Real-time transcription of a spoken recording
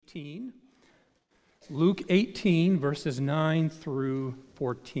18. Luke 18, verses 9 through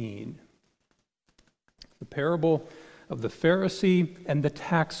 14. The parable of the Pharisee and the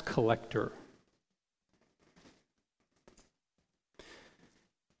tax collector.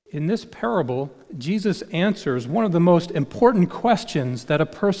 In this parable, Jesus answers one of the most important questions that a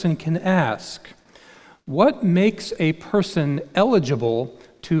person can ask. What makes a person eligible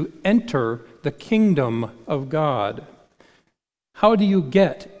to enter the kingdom of God? How do you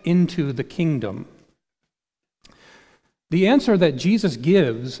get into the kingdom? The answer that Jesus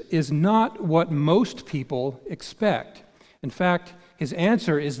gives is not what most people expect. In fact, his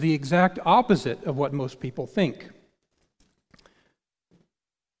answer is the exact opposite of what most people think.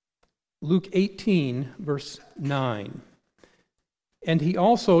 Luke 18, verse 9. And he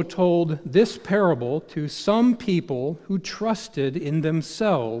also told this parable to some people who trusted in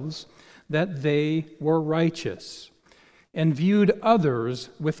themselves that they were righteous, and viewed others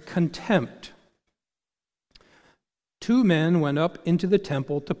with contempt. Two men went up into the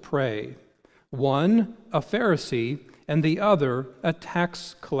temple to pray, one a Pharisee and the other a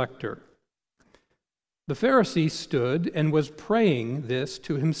tax collector. The Pharisee stood and was praying this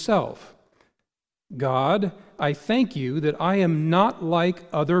to himself: God, I thank you that I am not like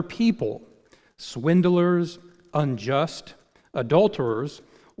other people, swindlers, unjust, adulterers,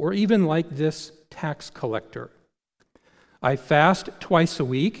 or even like this tax collector. I fast twice a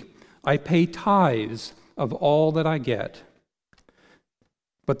week. I pay tithes of all that I get.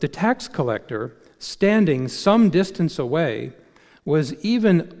 But the tax collector, standing some distance away, was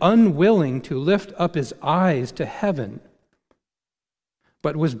even unwilling to lift up his eyes to heaven,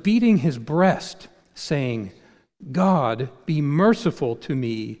 but was beating his breast, saying, God, be merciful to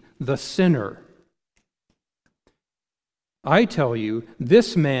me, the sinner. I tell you,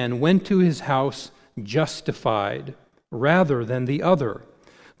 this man went to his house justified rather than the other.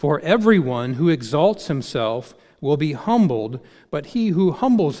 For everyone who exalts himself will be humbled, but he who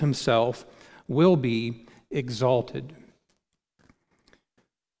humbles himself will be exalted.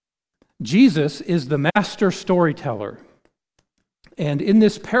 Jesus is the master storyteller. And in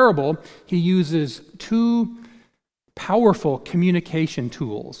this parable, he uses two powerful communication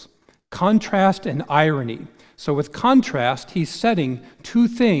tools, contrast and irony. So with contrast, he's setting two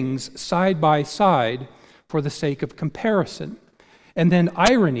things side by side for the sake of comparison. And then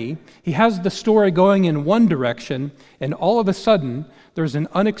irony, he has the story going in one direction, and all of a sudden, there's an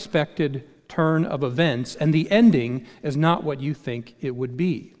unexpected turn of events, and the ending is not what you think it would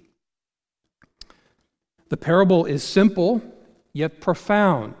be. The parable is simple, yet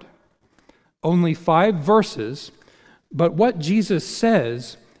profound. Only 5 verses, but what Jesus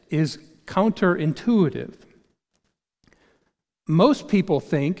says is counterintuitive. Most people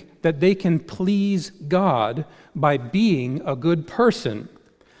think that they can please God by being a good person.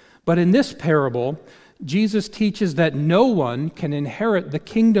 But in this parable, Jesus teaches that no one can inherit the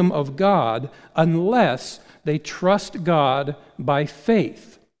kingdom of God unless they trust God by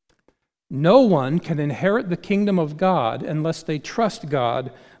faith. No one can inherit the kingdom of God unless they trust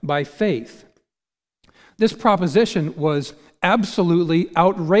God by faith. This proposition was absolutely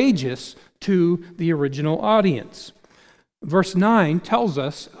outrageous to the original audience. Verse 9 tells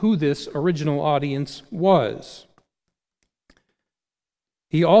us who this original audience was.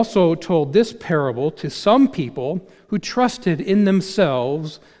 He also told this parable to some people who trusted in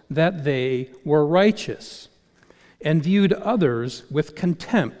themselves that they were righteous and viewed others with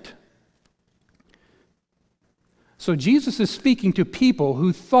contempt. So Jesus is speaking to people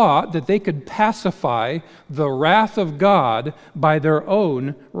who thought that they could pacify the wrath of God by their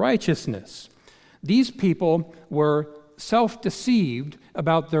own righteousness. These people were self-deceived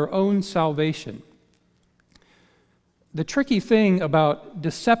about their own salvation. The tricky thing about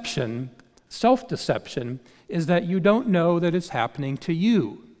deception, self-deception, is that you don't know that it's happening to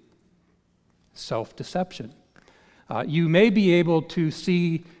you. Self-deception. You may be able to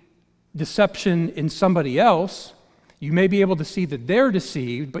see deception in somebody else. You may be able to see that they're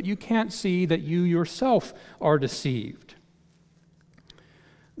deceived, but you can't see that you yourself are deceived.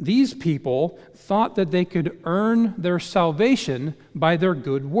 These people thought that they could earn their salvation by their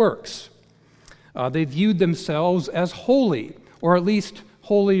good works. They viewed themselves as holy, or at least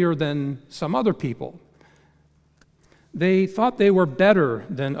holier than some other people. They thought they were better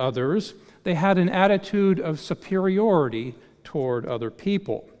than others. They had an attitude of superiority toward other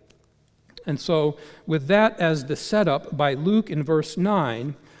people. And so, with that as the setup by Luke in verse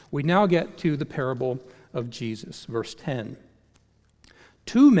 9, we now get to the parable of Jesus, verse 10.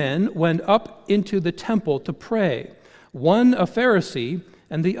 2 men went up into the temple to pray, one a Pharisee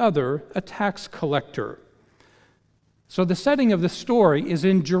and the other a tax collector. So the setting of the story is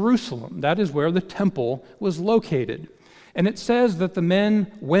in Jerusalem. That is where the temple was located. And it says that the men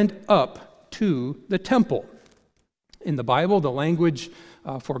went up to the temple. In the Bible, the language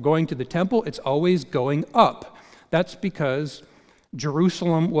for going to the temple, it's always going up. That's because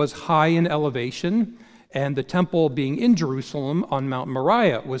Jerusalem was high in elevation, and the temple being in Jerusalem on Mount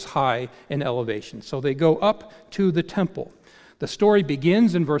Moriah was high in elevation. So they go up to the temple. The story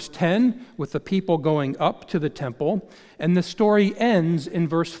begins in verse 10 with the people going up to the temple, and the story ends in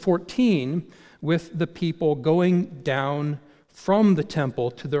verse 14 with the people going down from the temple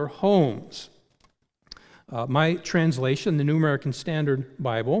to their homes. My translation, the New American Standard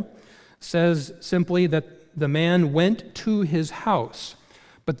Bible, says simply that the man went to his house,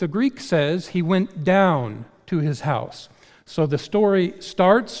 but the Greek says he went down to his house. So the story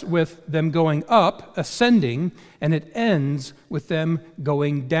starts with them going up, ascending, and it ends with them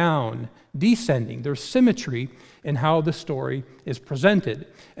going down, descending. There's symmetry in how the story is presented,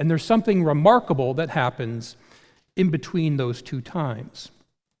 and there's something remarkable that happens in between those two times.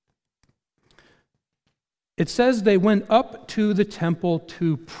 It says they went up to the temple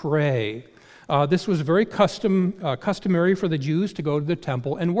to pray. This was very customary for the Jews to go to the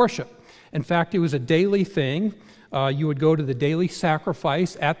temple and worship. In fact, it was a daily thing. You would go to the daily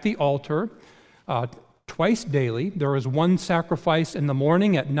sacrifice at the altar twice daily. There was one sacrifice in the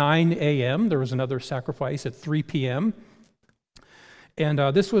morning at 9 a.m. There was another sacrifice at 3 p.m. And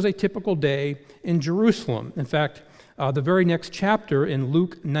this was a typical day in Jerusalem. In fact, the very next chapter in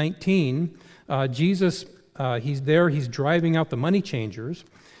Luke 19, Jesus, he's there, he's driving out the money changers,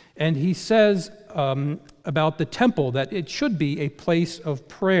 and he says about the temple that it should be a place of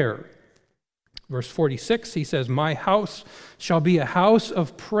prayer. Verse 46, he says, "My house shall be a house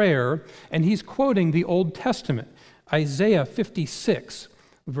of prayer," and he's quoting the Old Testament, Isaiah 56,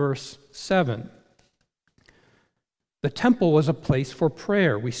 verse 7. The temple was a place for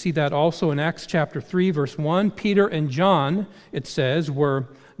prayer. We see that also in Acts chapter 3, verse 1. Peter and John, it says, were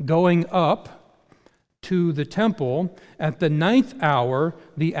going up to the temple at the 9th hour,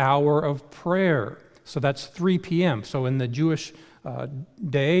 the hour of prayer. So that's 3 p.m. So in the Jewish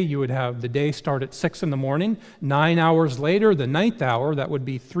day, you would have the day start at 6 in the morning. 9 hours later, the 9th hour, that would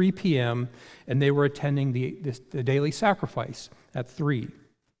be 3 p.m., and they were attending the daily sacrifice at 3.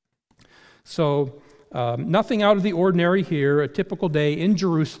 So nothing out of the ordinary here, a typical day in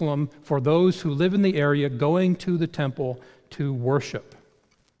Jerusalem for those who live in the area going to the temple to worship.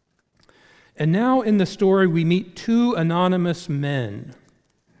 And now in the story, we meet two anonymous men.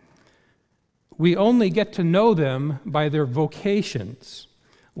 We only get to know them by their vocations.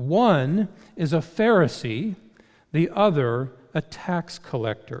 One is a Pharisee, the other a tax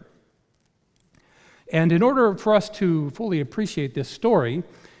collector. And in order for us to fully appreciate this story,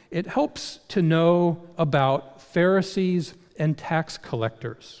 it helps to know about Pharisees and tax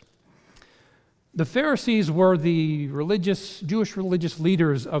collectors. The Pharisees were the Jewish religious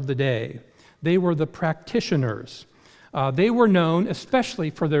leaders of the day. They were the practitioners. They were known especially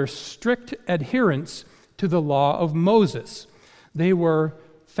for their strict adherence to the law of Moses. They were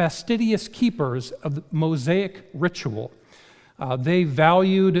fastidious keepers of the Mosaic ritual. They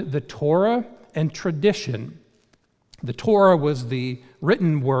valued the Torah and tradition. The Torah was the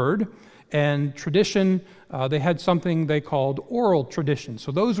written word, and tradition, they had something they called oral tradition.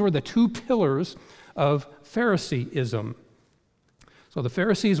 So those were the two pillars of Phariseeism. So the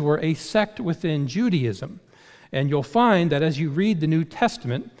Pharisees were a sect within Judaism. And you'll find that as you read the New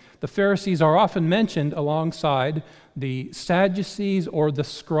Testament, the Pharisees are often mentioned alongside the Sadducees or the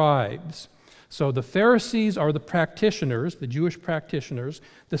scribes. So the Pharisees are the practitioners, the Jewish practitioners.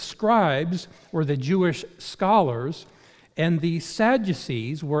 The scribes were the Jewish scholars. And the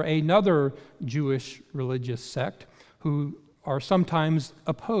Sadducees were another Jewish religious sect who are sometimes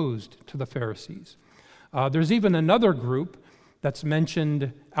opposed to the Pharisees. There's even another group that's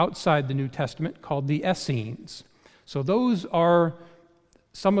mentioned outside the New Testament called the Essenes. So those are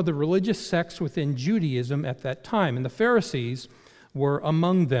some of the religious sects within Judaism at that time, and the Pharisees were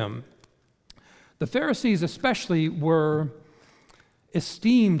among them. The Pharisees especially were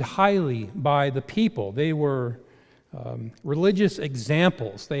esteemed highly by the people. They were religious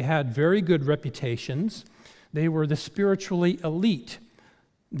examples. They had very good reputations. They were the spiritually elite.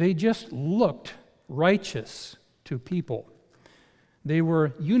 They just looked righteous to people. They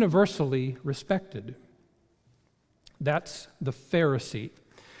were universally respected. That's the Pharisee.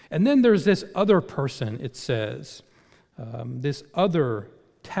 And then there's this other person, it says, this other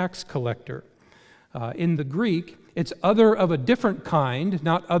tax collector. In the Greek, it's other of a different kind,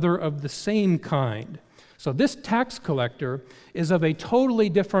 not other of the same kind. So this tax collector is of a totally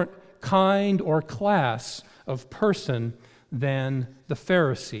different kind or class of person than the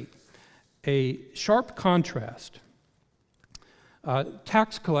Pharisee. A sharp contrast.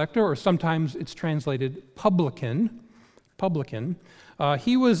 Tax collector, or sometimes it's translated publican.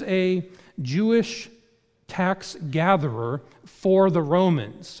 He was a Jewish tax gatherer for the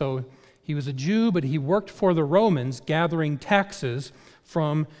Romans. So he was a Jew, but he worked for the Romans, gathering taxes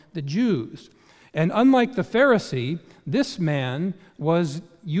from the Jews. And unlike the Pharisee, this man was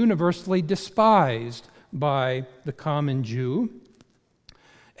universally despised by the common Jew.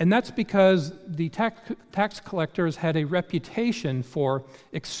 And that's because the tax collectors had a reputation for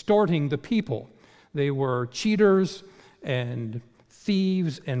extorting the people. They were cheaters and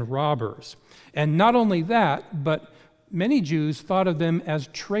thieves and robbers. And not only that, but many Jews thought of them as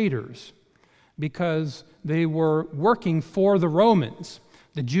traitors because they were working for the Romans.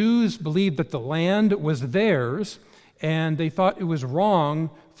 The Jews believed that the land was theirs, and they thought it was wrong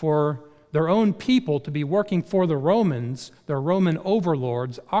for their own people to be working for the Romans, their Roman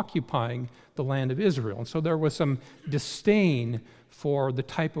overlords occupying the land of Israel. And so there was some disdain for the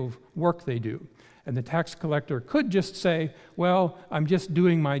type of work they do. And the tax collector could just say, well, I'm just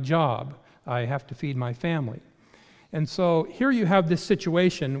doing my job. I have to feed my family. And so here you have this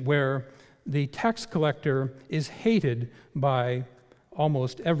situation where the tax collector is hated by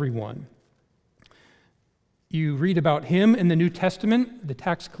almost everyone. You read about him in the New Testament, the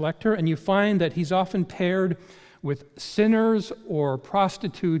tax collector, and you find that he's often paired with sinners or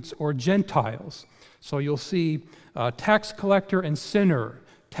prostitutes or Gentiles. So you'll see tax collector and sinner,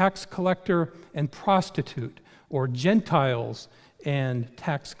 tax collector and prostitute, or Gentiles and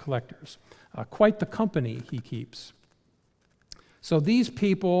tax collectors. Quite the company he keeps. So these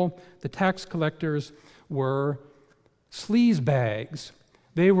people, the tax collectors, were sleazebags.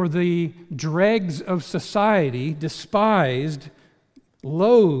 They were the dregs of society, despised,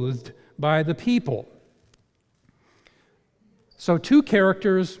 loathed by the people. So two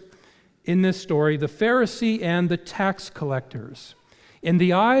characters in this story, the Pharisee and the tax collectors. In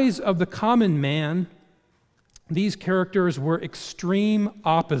the eyes of the common man, these characters were extreme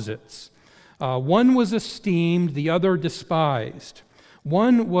opposites. One was esteemed, the other despised.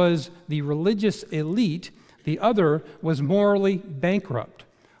 One was the religious elite, the other was morally bankrupt.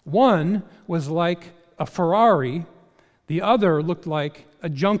 One was like a Ferrari, the other looked like a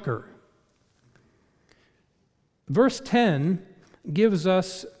junker. Verse 10 gives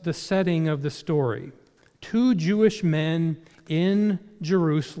us the setting of the story. Two Jewish men in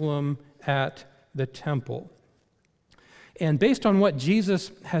Jerusalem at the temple. And based on what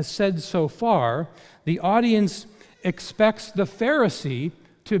Jesus has said so far, the audience expects the Pharisee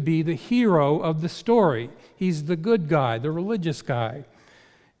to be the hero of the story. He's the good guy, the religious guy.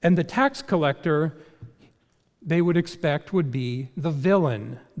 And the tax collector, they would expect, would be the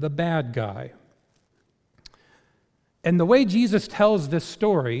villain, the bad guy. And the way Jesus tells this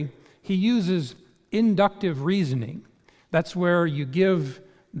story, he uses inductive reasoning. That's where you give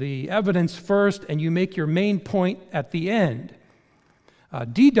the evidence first and you make your main point at the end.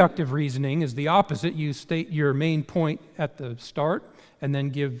 Deductive reasoning is the opposite. You state your main point at the start and then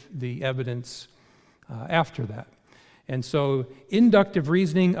give the evidence after that. And so inductive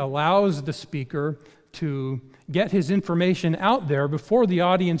reasoning allows the speaker to get his information out there before the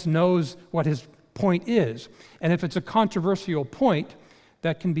audience knows what his point is. And if it's a controversial point,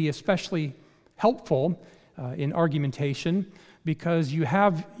 that can be especially helpful in argumentation because you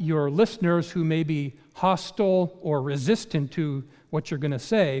have your listeners who may be hostile or resistant to what you're going to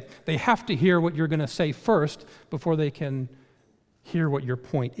say. They have to hear what you're going to say first before they can hear what your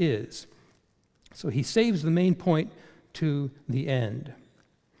point is. So he saves the main point to the end.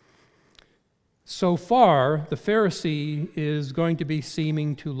 So far, the Pharisee is going to be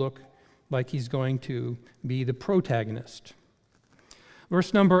seeming to look like he's going to be the protagonist.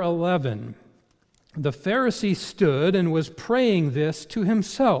 Verse number 11, the Pharisee stood and was praying this to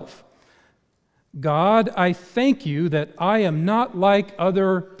himself. God, I thank you that I am not like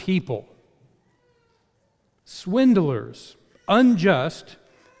other people, swindlers, unjust,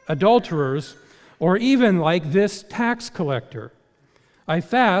 adulterers, or even like this tax collector. I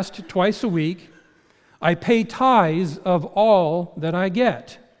fast twice a week. I pay tithes of all that I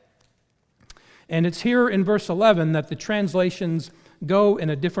get. And it's here in verse 11 that the translations go in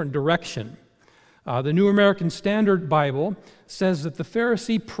a different direction. The New American Standard Bible says that the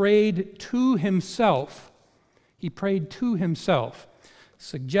Pharisee prayed to himself. He prayed to himself,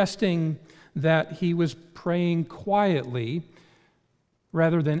 suggesting that he was praying quietly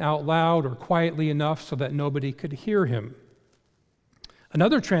rather than out loud or quietly enough so that nobody could hear him.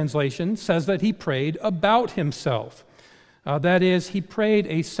 Another translation says that he prayed about himself. That is, he prayed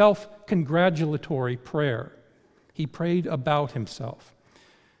a self-congratulatory prayer. He prayed about himself.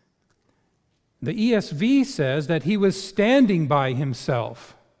 The ESV says that he was standing by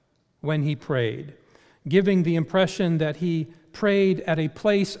himself when he prayed, giving the impression that he prayed at a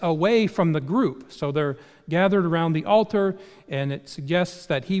place away from the group. So they're gathered around the altar, and it suggests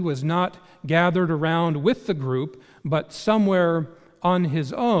that he was not gathered around with the group, but somewhere on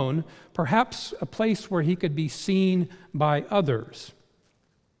his own, perhaps a place where he could be seen by others.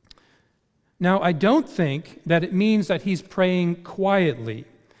 Now, I don't think that it means that he's praying quietly,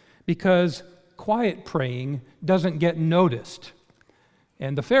 because quiet praying doesn't get noticed.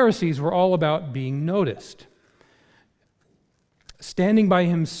 And the Pharisees were all about being noticed. Standing by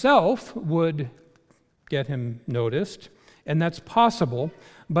himself would get him noticed, and that's possible,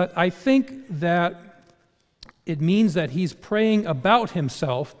 but I think that it means that he's praying about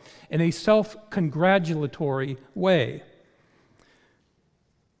himself in a self-congratulatory way.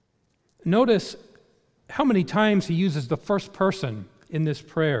 Notice how many times he uses the first person in this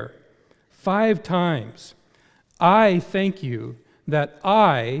prayer. 5 times. I thank you that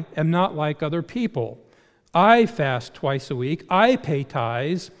I am not like other people. I fast twice a week. I pay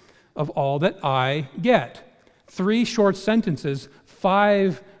tithes of all that I get. 3 short sentences,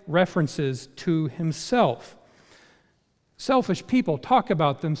 5 references to himself. Selfish people talk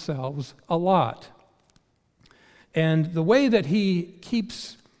about themselves a lot. And the way that he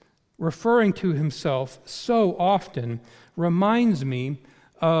keeps referring to himself so often reminds me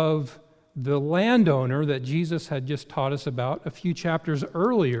of the landowner that Jesus had just taught us about a few chapters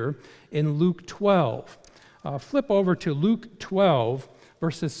earlier in Luke 12. Flip over to Luke 12,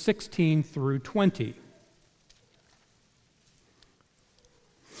 verses 16 through 20.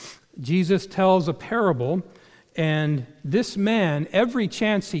 Jesus tells a parable, and this man, every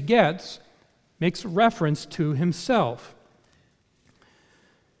chance he gets, makes reference to himself.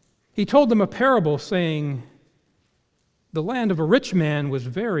 He told them a parable saying, the land of a rich man was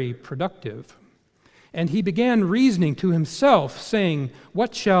very productive. And he began reasoning to himself, saying,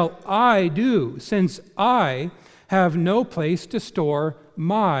 what shall I do, since I have no place to store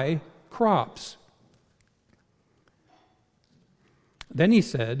my crops? Then he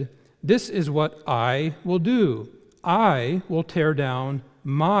said, this is what I will do. I will tear down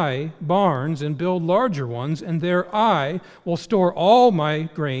my barns and build larger ones, and there I will store all my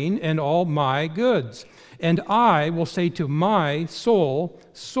grain and all my goods. And I will say to my soul,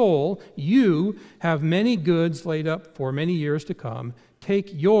 soul, you have many goods laid up for many years to come. Take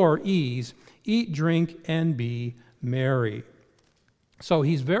your ease, eat, drink, and be merry. So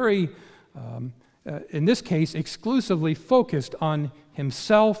he's very, in this case, exclusively focused on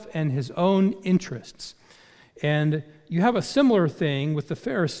himself and his own interests. And you have a similar thing with the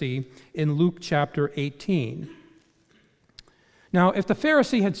Pharisee in Luke chapter 18. Now, if the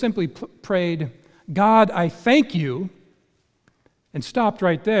Pharisee had simply prayed, God, I thank you, and stopped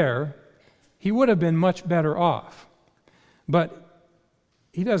right there, he would have been much better off. But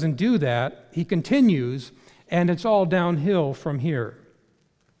he doesn't do that. He continues, and it's all downhill from here.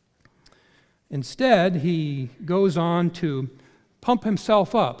 Instead, he goes on to pump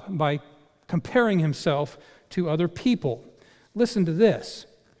himself up by comparing himself to other people. Listen to this.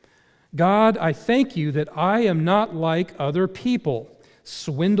 God, I thank you that I am not like other people,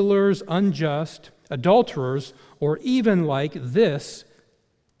 swindlers, unjust, adulterers, or even like this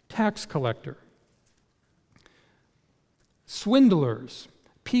tax collector. Swindlers,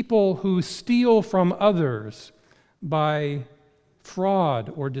 people who steal from others by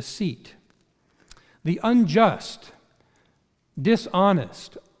fraud or deceit. The unjust,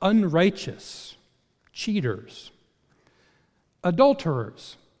 dishonest, unrighteous, cheaters.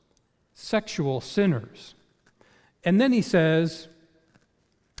 Adulterers, sexual sinners. And then he says,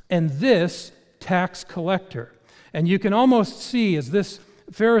 and this tax collector. And you can almost see as this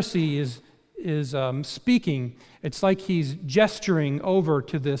Pharisee is speaking, it's like he's gesturing over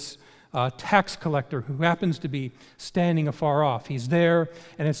to this tax collector who happens to be standing afar off. He's there,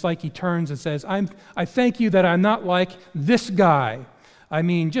 and it's like he turns and says, I thank you that I'm not like this guy. I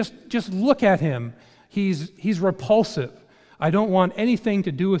mean, just look at him. He's repulsive. I don't want anything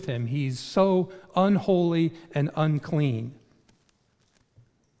to do with him. He's so unholy and unclean.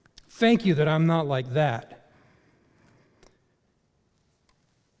 Thank you that I'm not like that.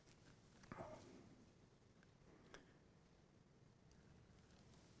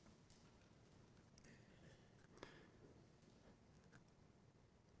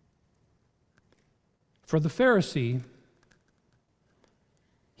 For the Pharisee,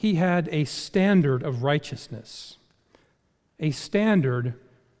 he had a standard of righteousness, a standard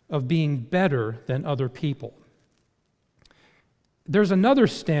of being better than other people. there's another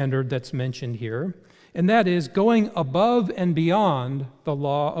standard that's mentioned here, and that is going above and beyond the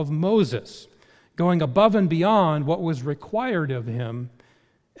law of Moses, going above and beyond what was required of him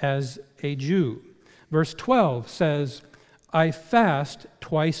as a Jew. Verse 12 says, I fast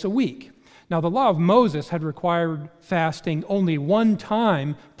twice a week. Now, the law of Moses had required fasting only one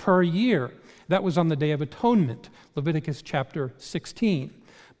time per year. That was on the Day of Atonement, Leviticus chapter 16.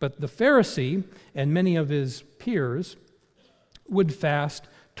 But the Pharisee and many of his peers would fast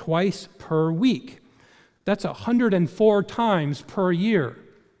twice per week. That's 104 times per year.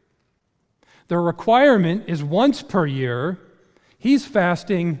 The requirement is once per year. He's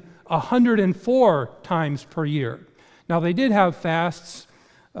fasting 104 times per year. Now, they did have fasts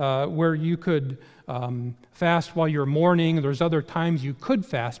where you could fast while you're mourning. There's other times you could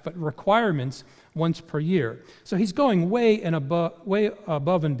fast, but requirements once per year. So he's going way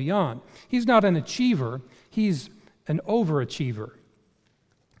above and beyond. He's not an achiever. He's an overachiever.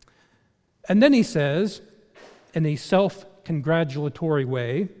 And then he says, in a self-congratulatory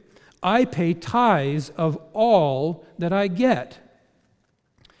way, I pay tithes of all that I get.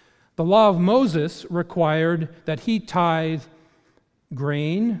 The law of Moses required that he tithe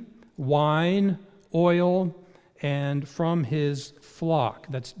grain, wine, oil, and from his flock.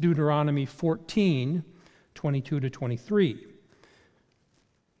 That's Deuteronomy 14, 22 to 23.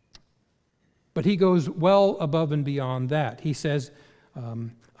 But he goes well above and beyond that. He says,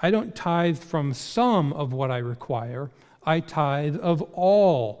 I don't tithe from some of what I require. I tithe of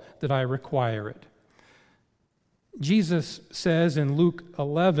all that I require it. Jesus says in Luke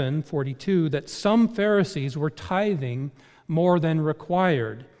 11:42 that some Pharisees were tithing more than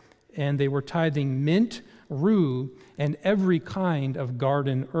required, and they were tithing mint, rue, and every kind of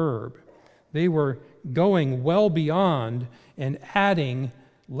garden herb. They were going well beyond and adding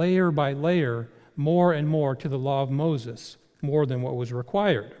layer by layer more and more to the law of Moses, more than what was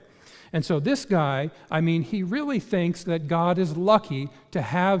required. And so this guy, he really thinks that God is lucky to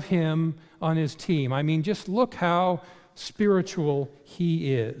have him on his team. Just look how spiritual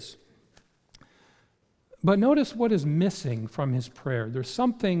he is. But notice what is missing from his prayer. There's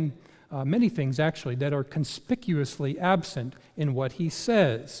something, many things actually, that are conspicuously absent in what he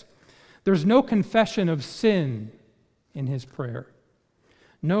says. There's no confession of sin in his prayer,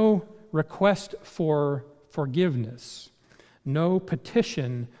 no request for forgiveness, no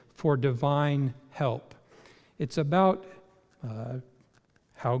petition for divine help. It's about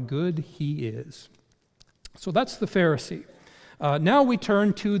how good he is. So that's the Pharisee. Now we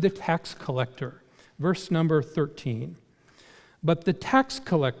turn to the tax collector, verse number 13. But the tax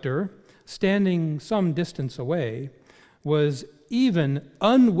collector, standing some distance away, was even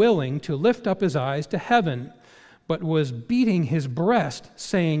unwilling to lift up his eyes to heaven, but was beating his breast,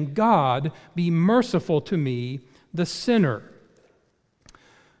 saying, God, be merciful to me, the sinner.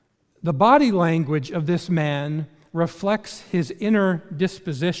 The body language of this man reflects his inner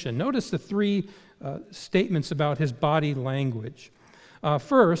disposition. Notice the three statements about his body language.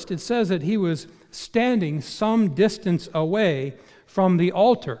 First, it says that he was standing some distance away from the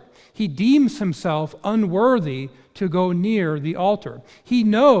altar. He deems himself unworthy to go near the altar. He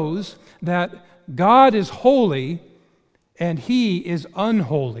knows that God is holy and he is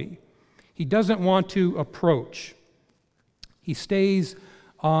unholy. He doesn't want to approach. He stays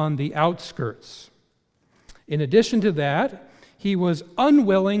on the outskirts. In addition to that, he was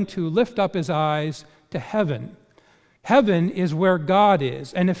unwilling to lift up his eyes to heaven. Heaven is where God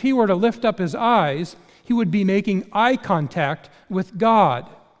is, and if he were to lift up his eyes, he would be making eye contact with God.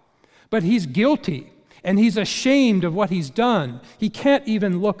 But he's guilty, and he's ashamed of what he's done. He can't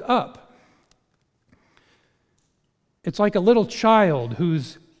even look up. It's like a little child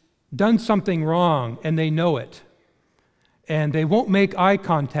who's done something wrong, and they know it. And they won't make eye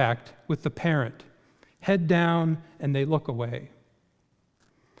contact with the parent. Head down, and they look away.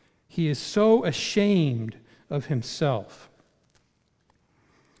 He is so ashamed of himself.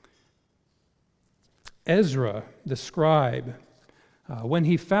 Ezra, the scribe, when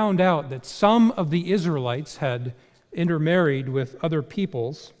he found out that some of the Israelites had intermarried with other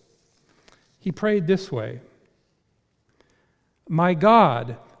peoples, he prayed this way: My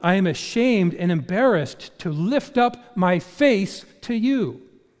God, I am ashamed and embarrassed to lift up my face to you.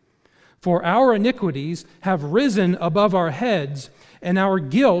 For our iniquities have risen above our heads, and our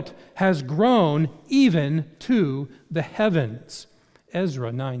guilt has grown even to the heavens.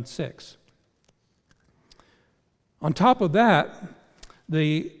 Ezra 9:6. On top of that,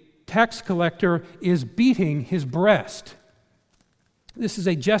 the tax collector is beating his breast. This is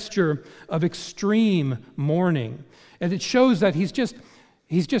a gesture of extreme mourning, and it shows that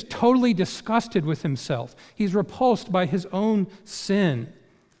He's just totally disgusted with himself. He's repulsed by his own sin.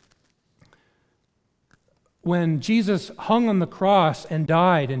 When Jesus hung on the cross and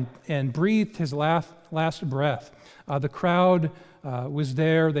died and breathed his last breath, the crowd was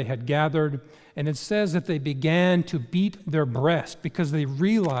there, they had gathered, and it says that they began to beat their breast because they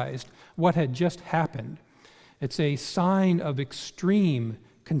realized what had just happened. It's a sign of extreme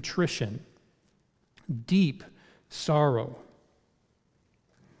contrition, deep sorrow.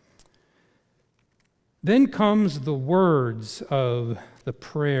 Then comes the words of the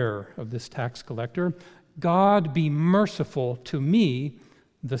prayer of this tax collector: God, be merciful to me,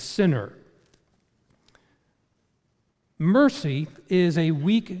 the sinner. Mercy is a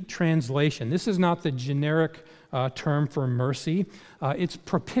weak translation. This is not the generic term for mercy. It's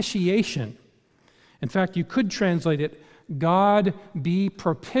propitiation. In fact, you could translate it, God, be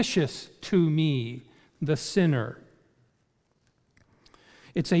propitious to me, the sinner.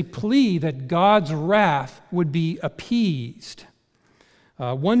 It's a plea that God's wrath would be appeased.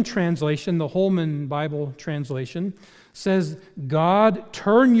 One translation, the Holman Bible translation, says, God,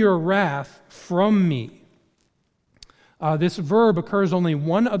 turn your wrath from me. This verb occurs only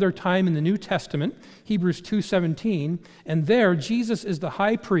one other time in the New Testament, Hebrews 2:17, and there Jesus is the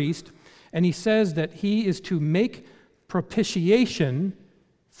high priest, and he says that he is to make propitiation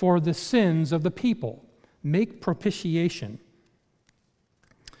for the sins of the people. Make propitiation.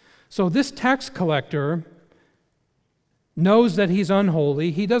 So this tax collector knows that he's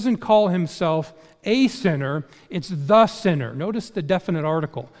unholy. He doesn't call himself a sinner, it's the sinner. Notice the definite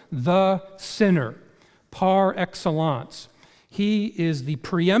article, the sinner, par excellence. He is the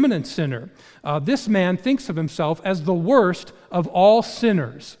preeminent sinner. This man thinks of himself as the worst of all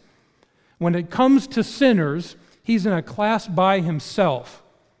sinners. When it comes to sinners, he's in a class by himself,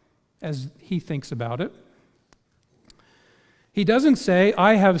 as he thinks about it. He doesn't say,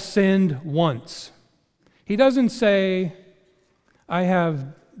 I have sinned once. He doesn't say, I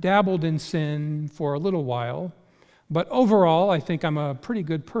have dabbled in sin for a little while, but overall, I think I'm a pretty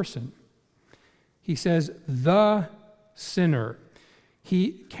good person. He says, the sinner.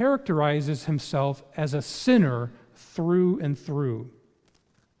 He characterizes himself as a sinner through and through.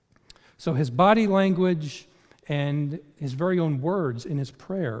 So his body language and his very own words in his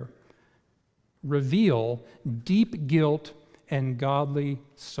prayer reveal deep guilt and godly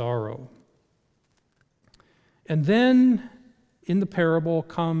sorrow. And then in the parable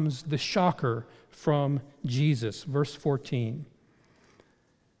comes the shocker from Jesus, verse 14.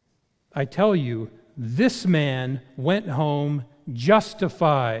 I tell you, this man went home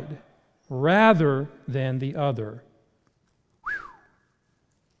justified rather than the other.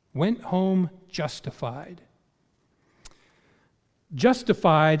 Went home justified.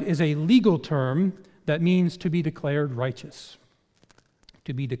 Justified is a legal term that means to be declared righteous.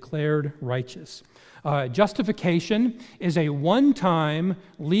 To be declared righteous. Justification is a one-time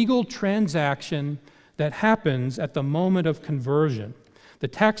legal transaction that happens at the moment of conversion. The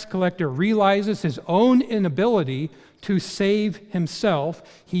tax collector realizes his own inability to save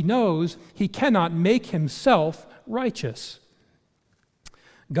himself. He knows he cannot make himself righteous.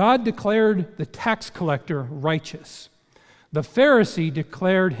 God declared the tax collector righteous. The Pharisee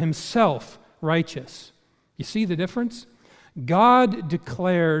declared himself righteous. You see the difference? God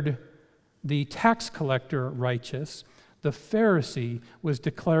declared the tax collector righteous. The Pharisee was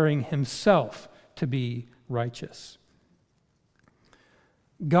declaring himself to be righteous.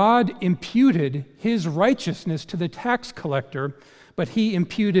 God imputed his righteousness to the tax collector, but he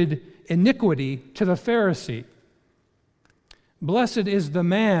imputed iniquity to the Pharisee. Blessed is the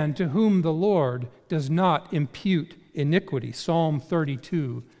man to whom the Lord does not impute iniquity. Psalm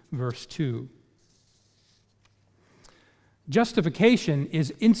 32, verse 2. Justification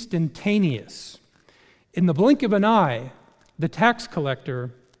is instantaneous. In the blink of an eye, the tax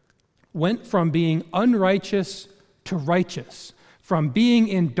collector went from being unrighteous to righteous, from being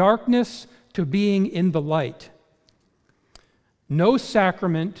in darkness to being in the light. No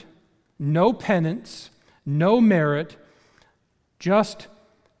sacrament, no penance, no merit, just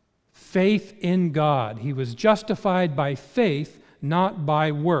faith in God. He was justified by faith, not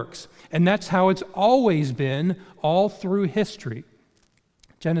by works. And that's how it's always been all through history.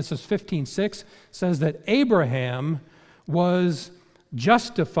 Genesis 15:6 says that Abraham was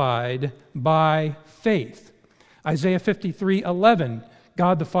justified by faith. Isaiah 53:11,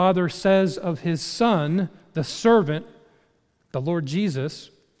 God the Father says of his Son, the servant, the Lord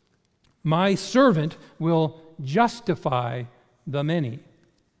Jesus, my servant will justify the many.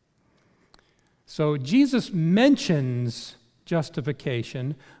 So Jesus mentions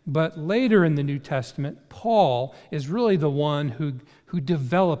justification, but later in the New Testament, Paul is really the one who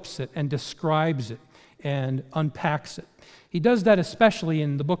develops it and describes it and unpacks it. He does that especially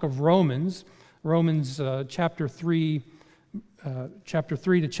in the book of Romans, chapter 3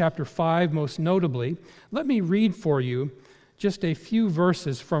 to chapter 5 most notably. Let me read for you just a few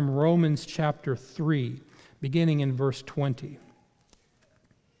verses from Romans chapter 3, beginning in verse 20.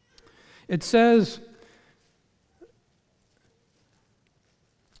 It says,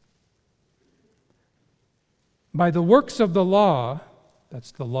 "By the works of the law,"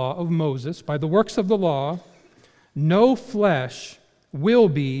 that's the law of Moses, "by the works of the law, no flesh will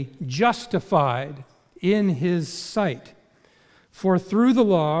be justified in his sight. For through the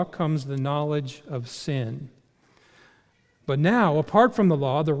law comes the knowledge of sin. But now, apart from the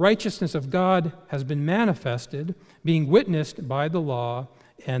law, the righteousness of God has been manifested, being witnessed by the law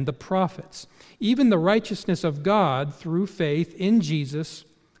and the prophets, even the righteousness of God through faith in Jesus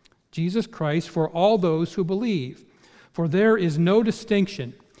Christ for all those who believe. For there is no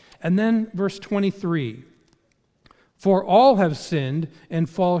distinction." And then verse 23, "For all have sinned and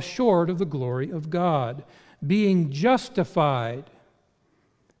fall short of the glory of God, being justified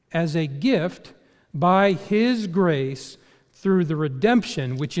as a gift by His grace through the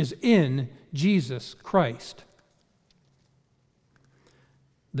redemption which is in Jesus Christ."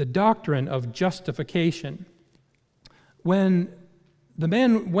 The doctrine of justification. When the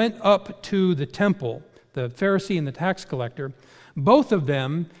man went up to the temple, the Pharisee and the tax collector, both of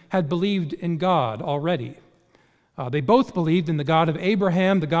them had believed in God already. They both believed in the God of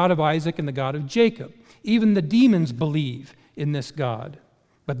Abraham, the God of Isaac, and the God of Jacob. Even the demons believe in this God,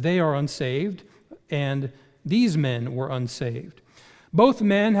 but they are unsaved, and these men were unsaved. Both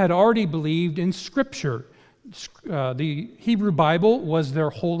men had already believed in Scripture. The Hebrew Bible was their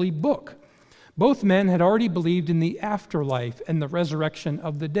holy book. Both men had already believed in the afterlife and the resurrection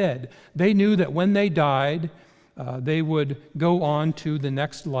of the dead. They knew that when they died, they would go on to the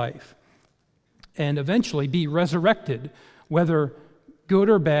next life and eventually be resurrected, whether good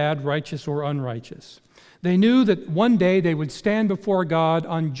or bad, righteous or unrighteous. They knew that one day they would stand before God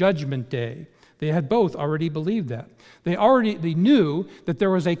on Judgment Day. They had both already believed that. They knew that there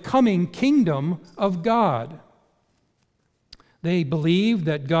was a coming kingdom of God. They believed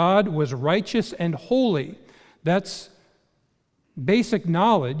that God was righteous and holy. That's basic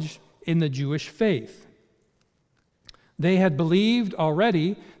knowledge in the Jewish faith. They had believed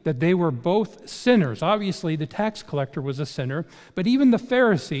already that they were both sinners. Obviously, the tax collector was a sinner, but even the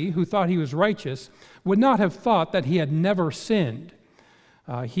Pharisee, who thought he was righteous, would not have thought that he had never sinned.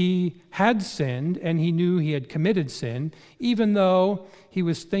 He had sinned, and he knew he had committed sin, even though he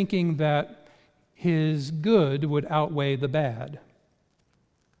was thinking that his good would outweigh the bad.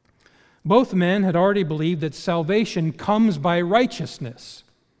 Both men had already believed that salvation comes by righteousness.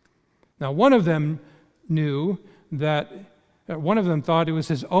 Now, one of them thought it was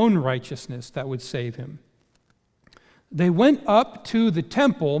his own righteousness that would save him. They went up to the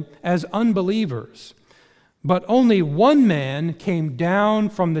temple as unbelievers, but only one man came down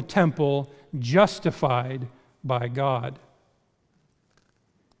from the temple justified by God.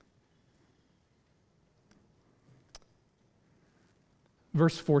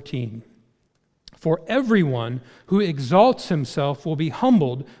 Verse 14, "For everyone who exalts himself will be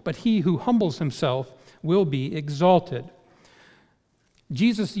humbled, but he who humbles himself will be exalted."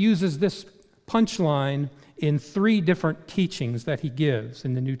 Jesus uses this punchline in 3 different teachings that he gives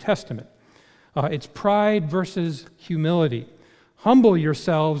in the New Testament. It's pride versus humility. "Humble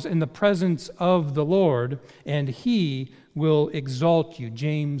yourselves in the presence of the Lord, and he will exalt you."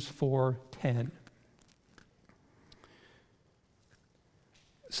 James 4:10.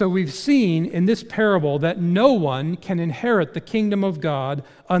 So we've seen in this parable that no one can inherit the kingdom of God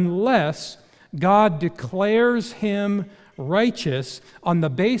unless God declares him righteous on the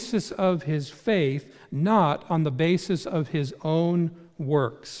basis of his faith, not on the basis of his own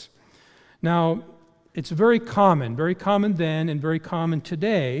works. Now, it's very common then and very common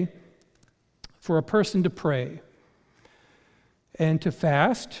today for a person to pray and to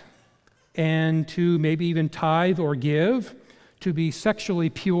fast and to maybe even tithe or give, to be sexually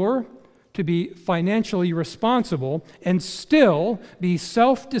pure, to be financially responsible, and still be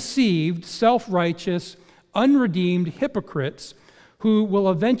self-deceived, self-righteous, unredeemed hypocrites who will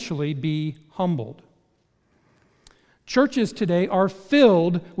eventually be humbled. Churches today are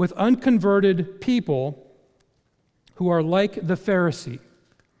filled with unconverted people who are like the Pharisee,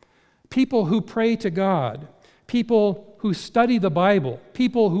 people who pray to God, people who study the Bible,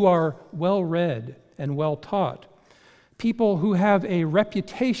 people who are well-read and well-taught, people who have a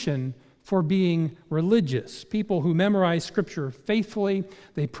reputation for being religious, people who memorize Scripture faithfully,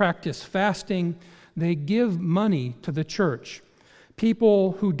 they practice fasting, they give money to the church,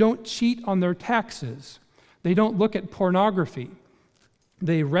 people who don't cheat on their taxes, they don't look at pornography,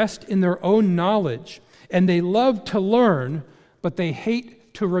 they rest in their own knowledge, and they love to learn, but they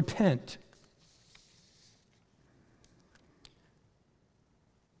hate to repent.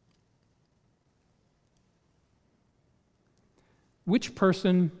 Which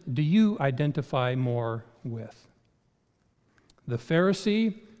person do you identify more with? The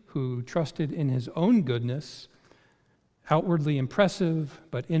Pharisee who trusted in his own goodness, outwardly impressive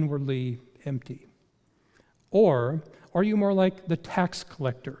but inwardly empty? Or are you more like the tax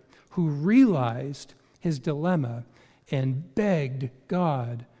collector who realized his dilemma and begged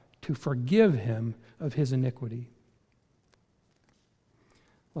God to forgive him of his iniquity?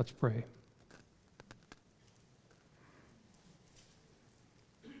 Let's pray.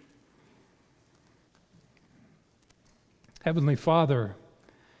 Heavenly Father,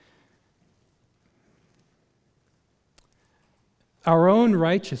 our own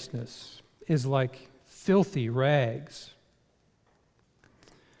righteousness is like filthy rags.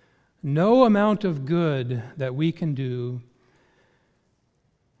 No amount of good that we can do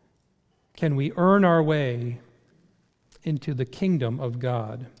can we earn our way into the kingdom of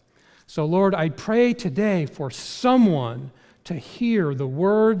God. So, Lord, I pray today for someone to hear the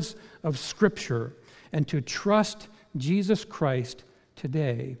words of Scripture and to trust Jesus Christ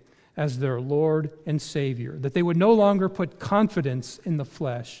today as their Lord and Savior, that they would no longer put confidence in the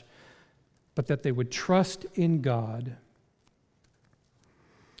flesh, but that they would trust in God.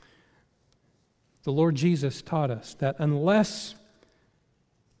 The Lord Jesus taught us that unless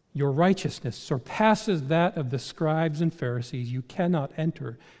your righteousness surpasses that of the scribes and Pharisees, you cannot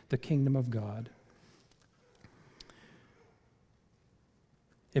enter the kingdom of God.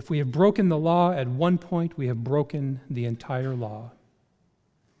 If we have broken the law at one point, we have broken the entire law.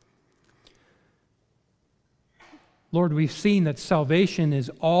 Lord, we've seen that salvation is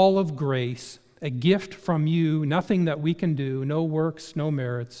all of grace, a gift from you, nothing that we can do, no works, no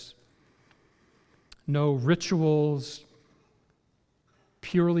merits, no rituals,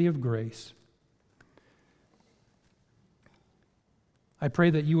 purely of grace. I pray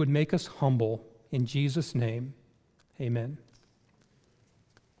that you would make us humble. In Jesus' name, amen.